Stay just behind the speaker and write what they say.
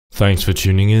Thanks for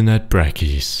tuning in at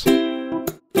Brackeys.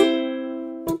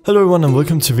 Hello everyone and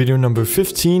welcome to video number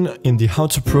 15 in the How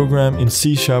to Program in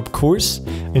C# course.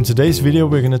 In today's video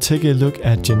we're going to take a look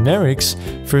at generics.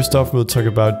 First off we'll talk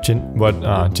about what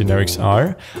generics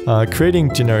are,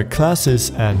 creating generic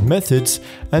classes and methods,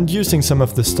 and using some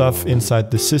of the stuff inside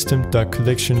the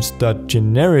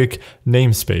system.collections.generic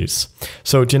namespace.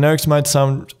 So generics might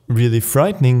sound really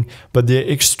frightening, but they're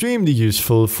extremely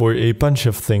useful for a bunch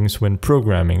of things when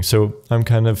programming. So I'm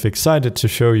kind of excited to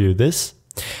show you this.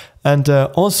 And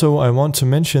also I want to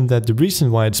mention that the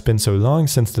reason why it's been so long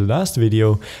since the last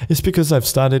video is because I've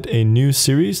started a new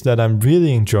series that I'm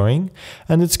really enjoying,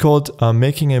 and it's called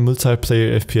Making a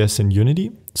Multiplayer FPS in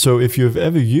Unity. So if you've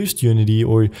ever used Unity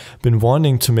or been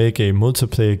wanting to make a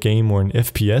multiplayer game or an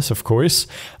FPS, of course,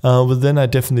 well then I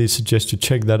definitely suggest you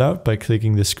check that out by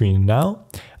clicking the screen now.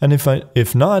 And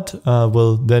if not,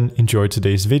 well then enjoy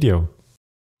today's video.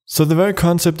 So the very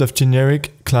concept of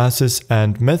generic classes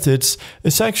and methods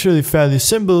is actually fairly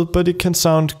simple, but it can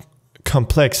sound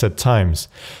complex at times.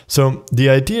 So the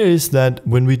idea is that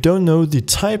when we don't know the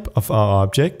type of our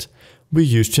object, we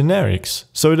use generics.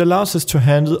 So it allows us to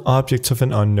handle objects of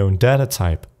an unknown data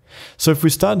type. So if we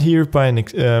start here by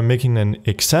making an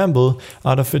example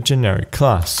out of a generic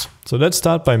class. So let's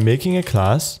start by making a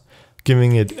class,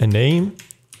 giving it a name,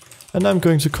 and I'm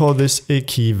going to call this a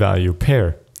key value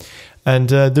pair. And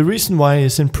the reason why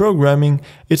is in programming,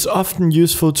 it's often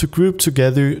useful to group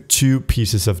together two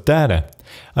pieces of data.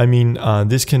 I mean,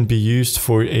 this can be used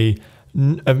for a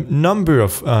number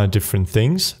of different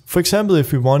things. For example,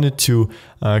 if we wanted to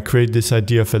create this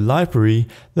idea of a library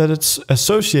that it's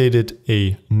associated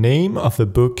a name of a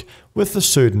book with a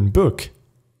certain book.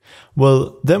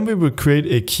 Well, then we would create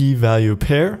a key value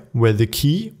pair where the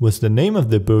key was the name of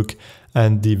the book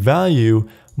and the value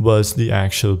was the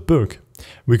actual book.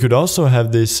 We could also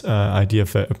have this idea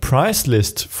of a price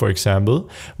list, for example,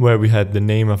 where we had the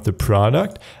name of the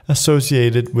product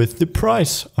associated with the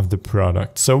price of the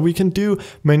product. So we can do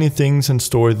many things and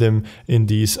store them in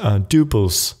these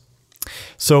tuples.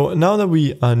 So now that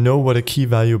we know what a key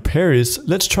value pair is,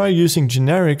 let's try using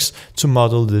generics to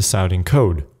model this out in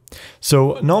code.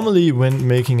 So normally when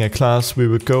making a class, we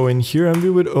would go in here and we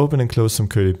would open and close some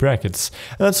curly brackets.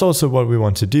 And that's also what we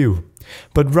want to do.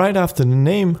 But right after the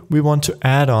name, we want to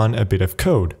add on a bit of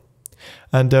code.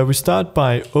 And we start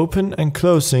by open and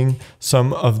closing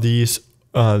some of these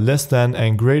less than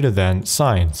and greater than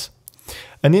signs.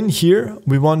 And in here,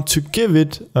 we want to give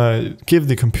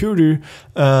the computer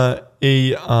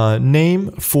a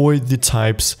name for the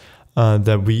types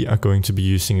that we are going to be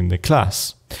using in the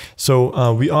class.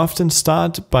 So we often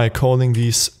start by calling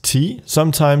these T.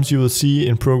 Sometimes you will see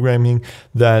in programming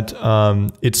that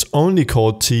it's only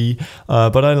called T,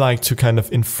 but I like to kind of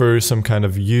infer some kind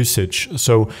of usage.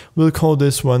 So we'll call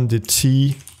this one the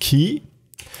T key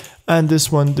and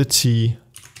this one the T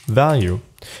value.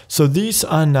 So these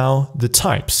are now the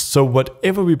types. So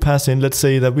whatever we pass in, let's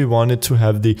say that we wanted to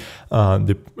have the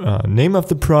name of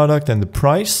the product and the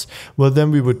price, well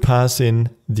then we would pass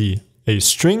in a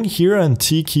string here, and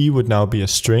T key would now be a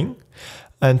string,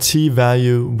 and T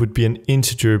value would be an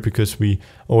integer because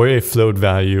or a float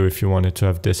value if you wanted to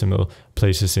have decimal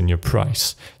places in your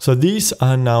price. So these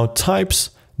are now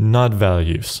types, not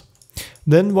values.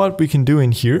 Then what we can do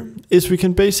in here is we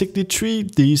can basically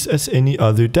treat these as any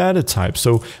other data type.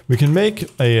 So we can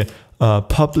make a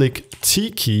public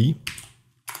T key,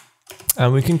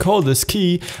 and we can call this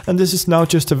key, and this is now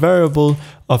just a variable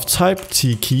of type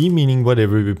T key, meaning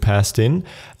whatever we passed in,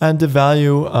 and the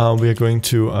value we are going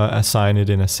to assign it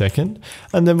in a second,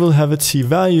 and then we'll have a T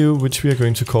value which we are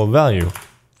going to call value.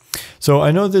 So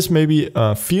I know this maybe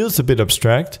feels a bit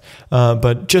abstract,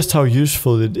 but just how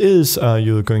useful it is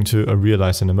you're going to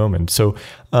realize in a moment. So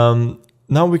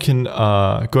now we can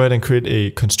go ahead and create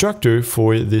a constructor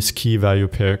for this key value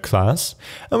pair class.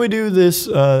 And we do this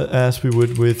as we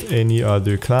would with any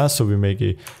other class. So we make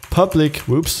a public,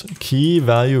 key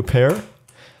value pair.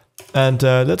 And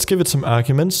let's give it some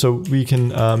arguments. So we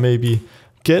can maybe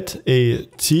get a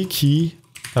T key,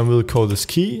 and we'll call this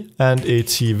key, and a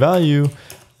T value,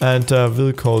 and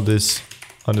we'll call this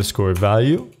underscore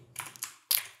value.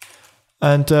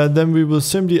 And then we will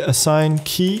simply assign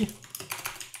key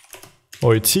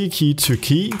or a T key to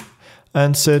key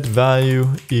and set value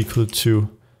equal to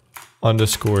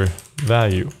underscore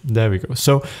value. There we go.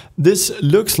 So this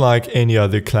looks like any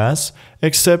other class,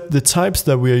 except the types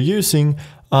that we are using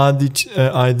are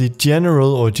the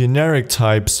general or generic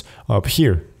types up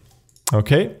here.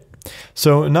 Okay,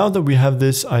 So now that we have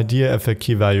this idea of a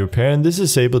key value pair, and this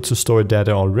is able to store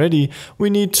data already, we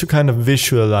need to kind of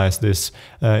visualize this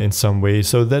in some way.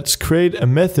 So let's create a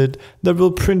method that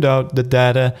will print out the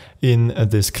data in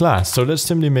this class. So let's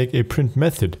simply make a print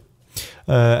method.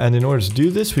 And in order to do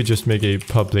this, we just make a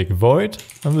public void,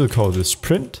 and we'll call this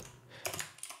print.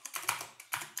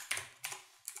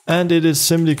 And it is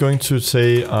simply going to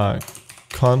say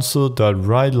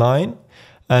console.writeLine,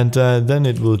 and then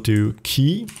it will do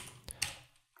key,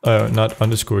 not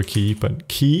underscore key, but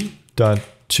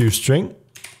key.toString.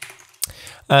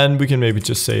 And we can maybe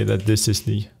just say that this is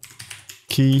the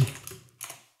key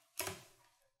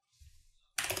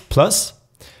plus,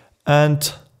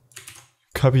 and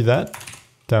copy that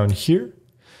down here.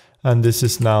 And this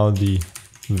is now the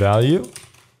value.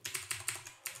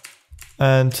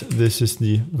 And this is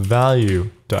the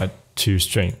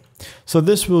value.toString. So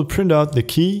this will print out the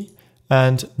key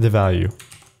and the value.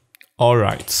 All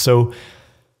right, so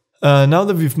now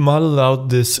that we've modeled out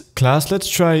this class, let's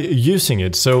try using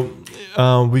it. So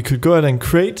we could go ahead and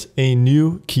create a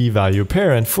new key value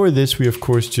pair. And for this, we of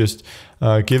course just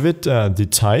give it the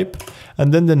type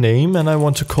and then the name. And I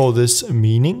want to call this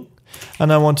meaning.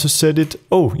 And I want to set it,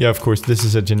 oh yeah, of course, this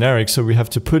is a generic, so we have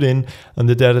to put in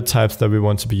the data types that we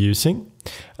want to be using.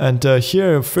 And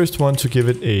here I first want to give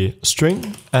it a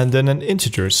string and then an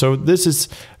integer. So this is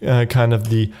kind of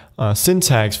the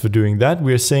syntax for doing that.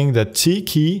 We're saying that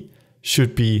t_key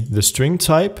should be the string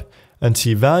type and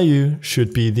t_value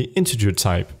should be the integer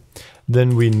type.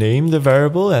 Then we name the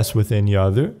variable as with any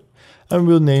other, and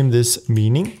we'll name this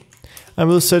meaning. And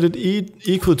we'll set it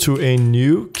equal to a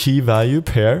new key value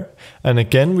pair. And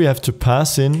again, we have to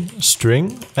pass in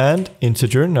string and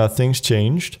integer, nothing's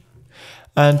changed.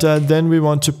 And then we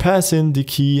want to pass in the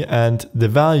key and the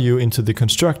value into the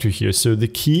constructor here. So the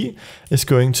key is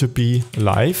going to be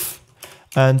life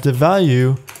and the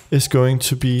value is going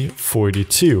to be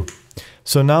 42.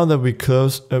 So now that we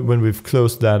when we've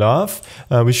closed that off,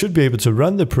 we should be able to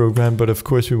run the program, but of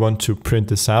course we want to print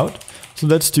this out. So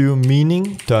let's do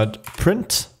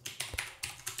meaning.print.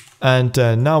 And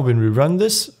now when we run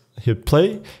this, hit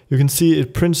play, you can see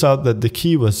it prints out that the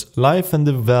key was life and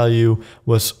the value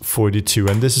was 42.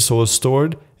 And this is all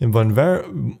stored in one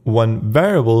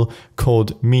variable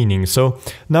called meaning. So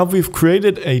now we've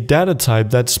created a data type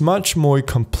that's much more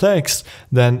complex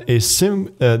than a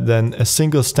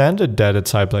single standard data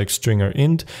type like string or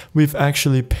int. We've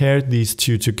actually paired these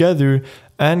two together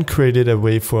and created a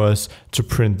way for us to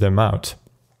print them out.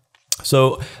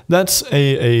 So that's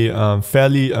a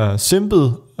fairly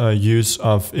simple use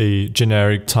of a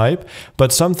generic type,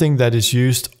 but something that is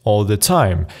used all the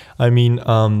time. I mean,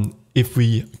 if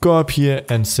we go up here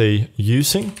and say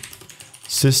using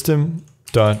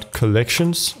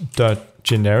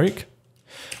system.collections.generic,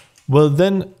 well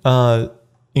then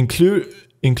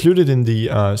included in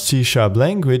the C#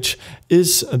 language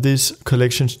is this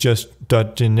collections just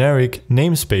 .generic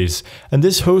namespace, and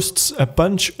this hosts a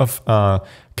bunch of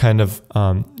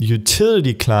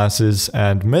utility classes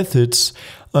and methods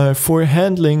for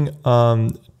handling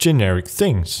generic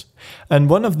things. And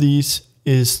one of these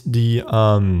is the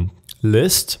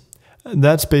list.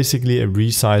 That's basically a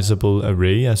resizable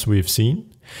array, as we've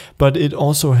seen, but it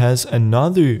also has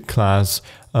another class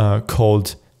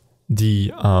called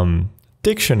the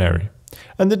dictionary.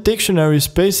 And the dictionary is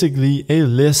basically a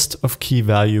list of key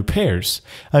value pairs.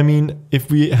 I mean,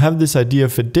 if we have this idea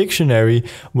of a dictionary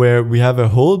where we have a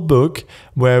whole book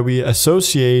where we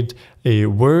associate a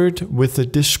word with a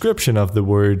description of the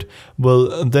word,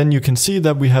 well, then you can see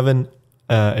that we have a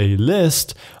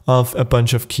list of a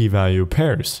bunch of key value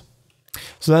pairs.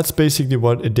 So that's basically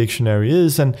what a dictionary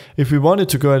is. And if we wanted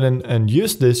to go ahead and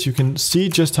use this, you can see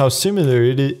just how similar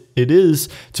it is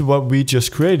to what we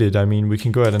just created. I mean, we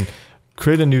can go ahead and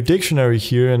create a new dictionary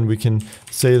here, and we can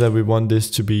say that we want this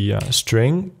to be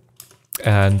string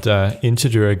and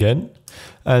integer again.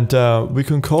 And we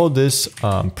can call this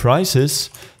prices,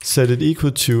 set it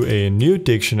equal to a new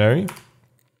dictionary.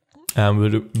 And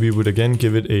we would again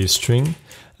give it a string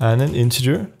and an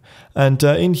integer. And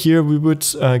in here we would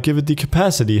give it the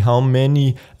capacity, how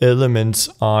many elements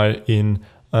are in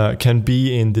can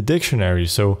be in the dictionary.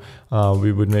 So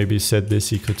we would maybe set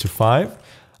this equal to 5.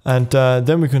 And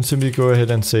then we can simply go ahead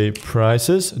and say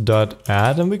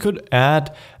prices.add, and we could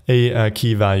add a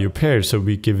key value pair. So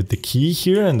we give it the key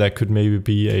here, and that could maybe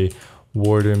be a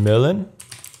watermelon.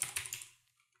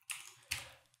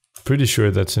 Pretty sure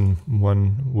that's in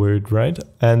one word, right?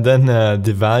 And then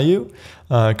the value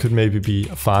could maybe be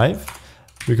 5.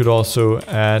 We could also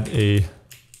add a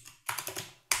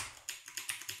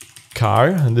car,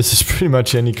 and this is pretty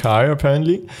much any car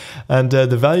apparently. And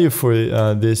the value for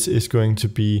this is going to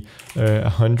be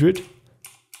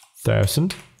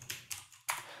 100,000.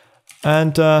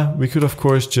 And we could of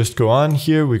course just go on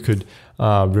here. We could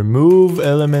remove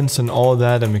elements and all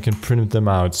that, and we can print them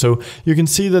out. So you can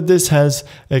see that this has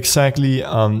exactly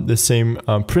the same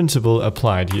principle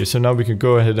applied here. So now we can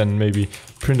go ahead and maybe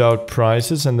print out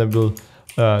prices, and then we'll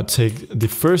take the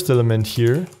first element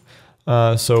here.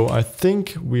 So I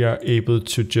think we are able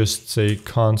to just say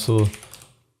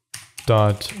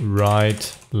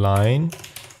console.writeLine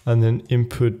and then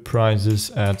input prices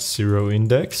at 0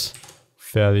 index.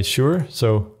 Fairly sure.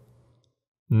 So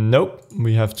nope,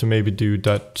 we have to maybe do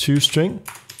 .toString.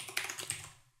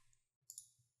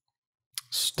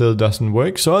 Still doesn't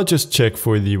work, so I'll just check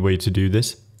for the way to do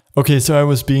this. Okay, so I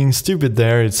was being stupid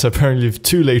there. It's apparently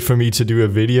too late for me to do a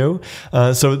video.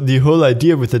 So the whole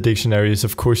idea with the dictionary is,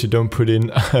 of course, you don't put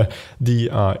in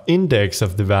the index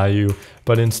of the value,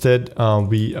 but instead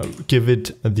we give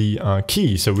it the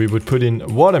key. So we would put in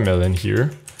watermelon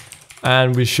here,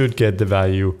 and we should get the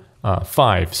value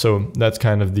 5. So that's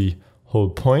kind of the whole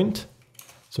point.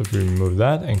 So if we remove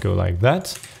that and go like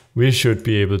that, we should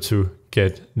be able to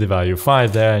get the value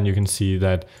 5 there, and you can see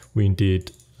that we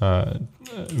indeed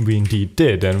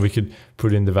did, and we could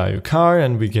put in the value car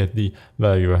and we get the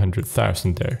value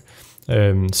 100,000 there.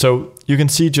 So you can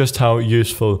see just how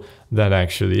useful that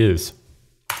actually is.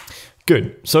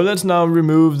 Good. So let's now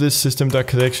remove this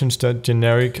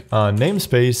system.collections.generic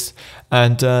namespace,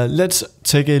 and let's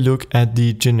take a look at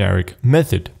the generic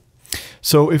method.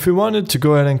 So if we wanted to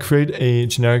go ahead and create a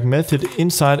generic method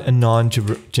inside a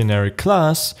non-generic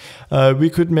class, we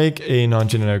could make a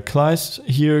non-generic class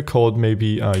here called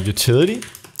maybe utility.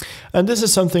 And this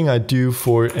is something I do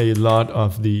for a lot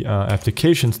of the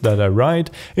applications that I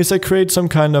write, is I create some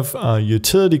kind of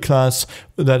utility class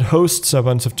that hosts a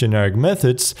bunch of generic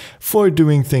methods for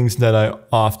doing things that I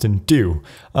often do.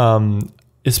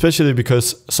 Especially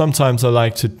because sometimes I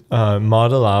like to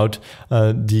model out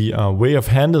the way of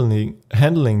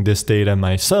handling this data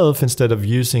myself instead of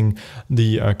using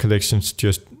the collections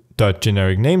just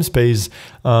 .generic namespace,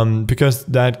 because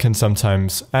that can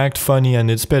sometimes act funny, and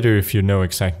it's better if you know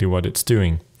exactly what it's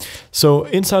doing. So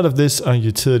inside of this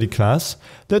utility class,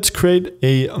 let's create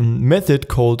a method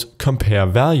called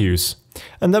compareValues,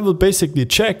 and that will basically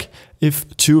check if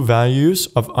two values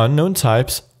of unknown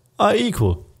types are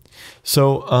equal.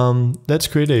 So let's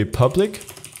create a public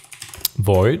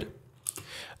void,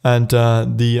 and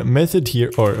the method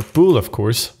here, or a bool of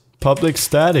course, public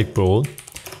static bool.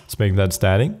 Let's make that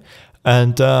static,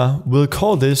 and we'll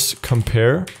call this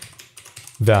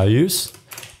compareValues,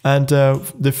 and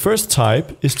the first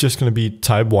type is just going to be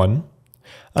type 1,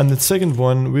 and the second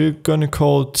one we're going to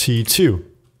call T2,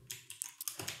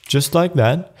 just like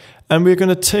that, and we're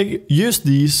going to use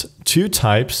these two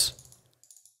types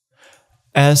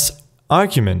as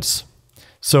arguments.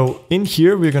 So in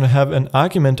here we're going to have an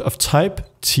argument of type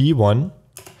T1,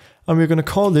 and we're going to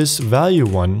call this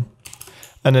value1,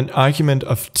 and an argument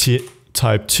of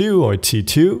type 2 or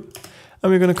T2,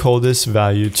 and we're going to call this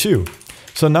value2.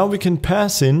 So now we can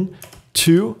pass in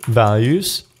two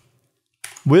values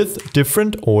with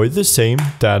different or the same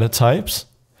data types,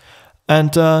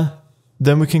 and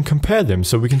then we can compare them.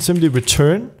 So we can simply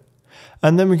return,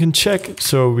 and then we can check.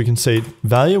 So we can say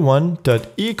value1 dot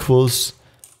equals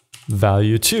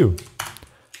value2.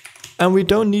 And we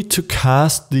don't need to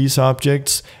cast these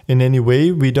objects in any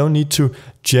way. We don't need to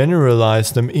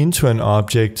generalize them into an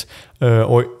object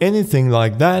or anything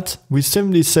like that. We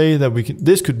simply say that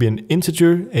this could be an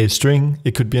integer, a string,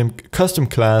 it could be a custom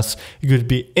class, it could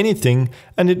be anything,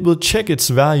 and it will check its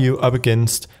value up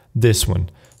against this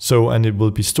one. So, and it will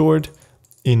be stored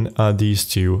in these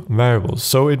two variables.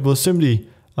 So it will simply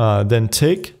then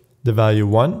take the value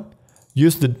 1,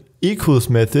 use the equals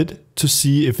method to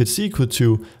see if it's equal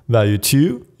to value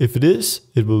 2. If it is,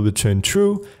 it will return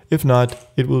true. If not,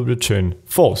 it will return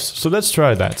false. So let's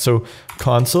try that. So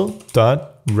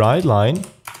console.writeLine,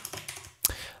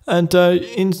 and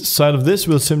inside of this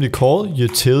we'll simply call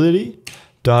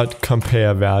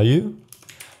utility.compareValue,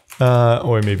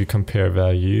 or maybe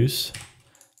compareValues.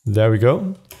 There we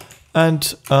go.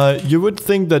 And you would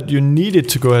think that you needed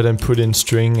to go ahead and put in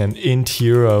string and int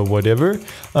here or whatever,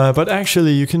 but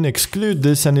actually you can exclude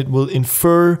this and it will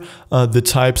infer the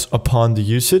types upon the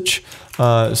usage.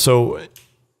 So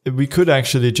we could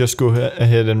actually just go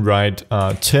ahead and write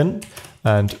 10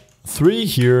 and 3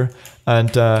 here,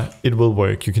 and it will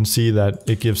work. You can see that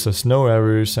it gives us no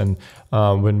errors, and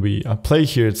when we play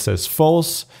here it says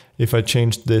false. If I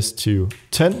change this to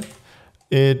 10,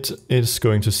 it is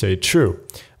going to say true.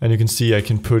 And you can see I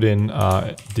can put in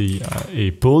a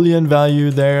Boolean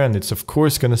value there, and it's of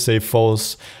course going to say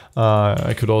false.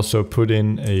 I could also put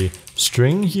in a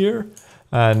string here,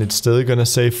 and it's still going to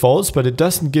say false, but it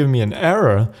doesn't give me an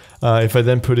error. If I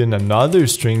then put in another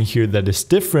string here that is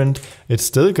different, it's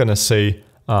still going to say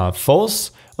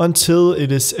false until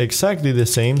it is exactly the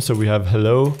same. So we have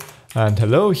hello and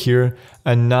hello here,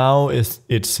 and now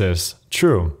it says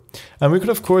true. And we could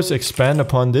of course expand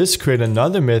upon this, create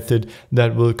another method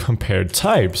that will compare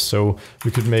types. So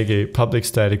we could make a public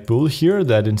static bool here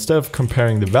that instead of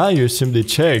comparing the values, simply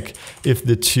check if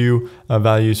the two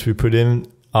values we put in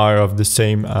are of the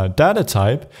same data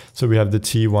type. So we have the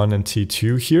T1 and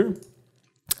T2 here.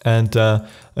 And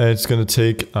it's going to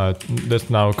take, let's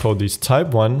now call these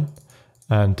type 1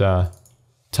 and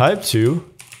type 2.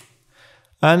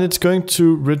 And it's going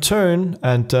to return,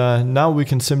 and now we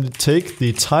can simply take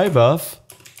the type of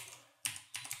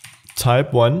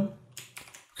type 1.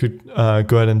 Could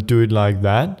go ahead and do it like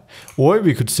that. Or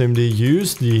we could simply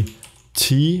use the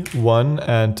T1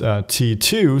 and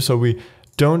T2, so we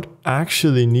don't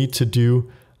actually need to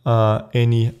do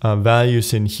any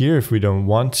values in here if we don't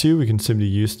want to. We can simply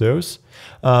use those.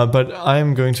 But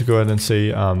I'm going to go ahead and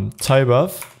say type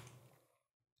of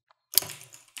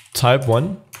type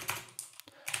 1.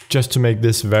 Just to make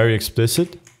this very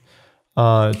explicit,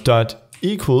 dot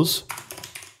equals,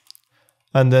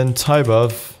 and then type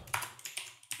of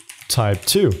type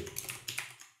 2.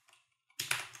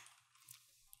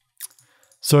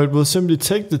 So it will simply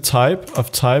take the type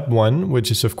of type 1,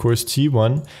 which is of course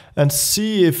T1, and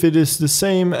see if it is the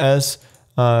same as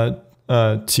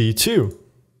T2.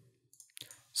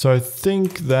 So I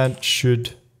think that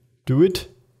should do it.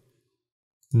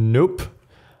 Nope.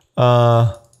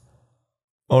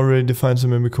 Already defined some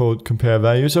memory code compare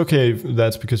values. Okay,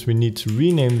 that's because we need to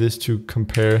rename this to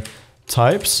compare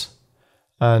types.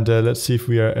 And let's see if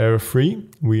we are error free.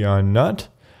 We are not.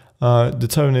 The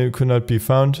type name could not be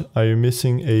found. Are you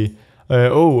missing a...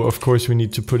 oh, of course we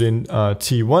need to put in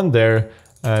T1 there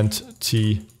and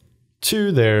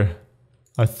T2 there,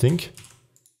 I think.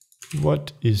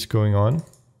 What is going on?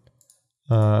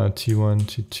 T1,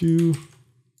 T2.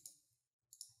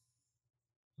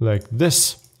 Like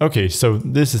this. Okay, so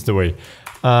this is the way.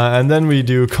 And then we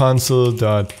do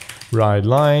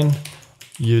console.writeLine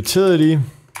utility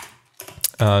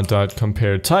dot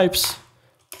compare types.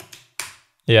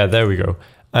 Yeah, there we go.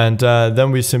 And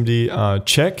then we simply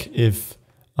check if,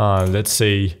 let's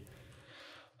say,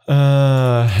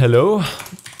 hello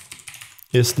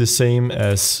is the same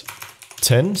as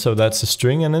 10. So that's a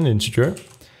string and an integer.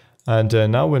 And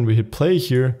now when we hit play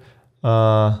here,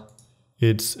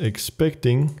 it's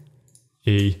expecting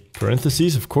a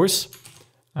parentheses, of course,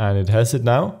 and it has it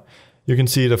now. You can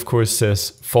see it, of course,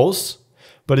 says false.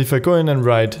 But if I go in and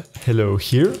write hello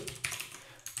here,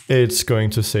 it's going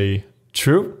to say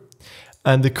true.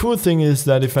 And the cool thing is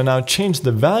that if I now change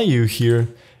the value here,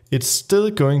 it's still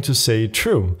going to say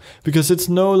true, because it's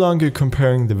no longer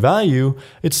comparing the value,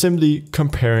 it's simply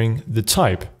comparing the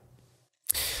type.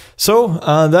 So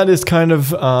that is kind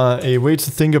of a way to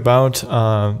think about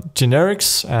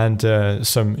generics and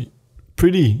some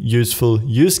pretty useful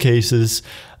use cases,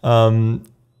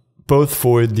 both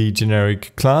for the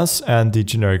generic class and the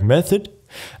generic method.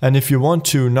 And if you want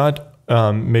to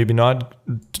maybe not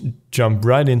jump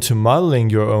right into modeling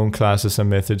your own classes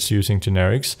and methods using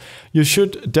generics, you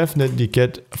should definitely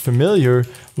get familiar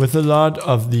with a lot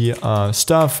of the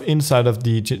stuff inside of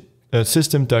the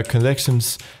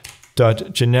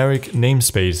system.collections.generic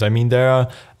namespace. I mean, there are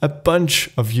a bunch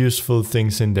of useful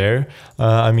things in there.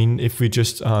 I mean, if we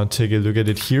just take a look at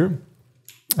it here,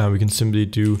 we can simply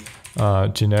do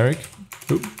generic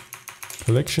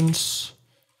collections.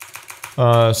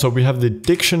 So we have the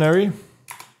dictionary,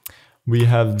 we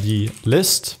have the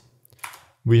list,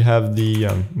 we have the,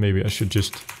 maybe I should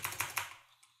just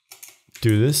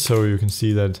do this so you can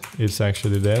see that it's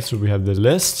actually there. So we have the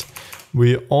list,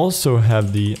 we also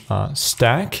have the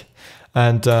stack,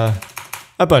 and a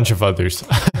bunch of others.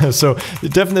 So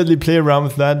definitely play around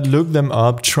with that, look them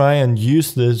up, try and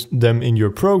use them in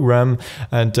your program,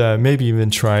 and maybe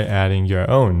even try adding your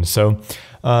own. So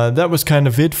that was kind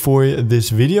of it for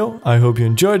this video. I hope you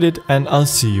enjoyed it, and I'll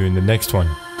see you in the next one.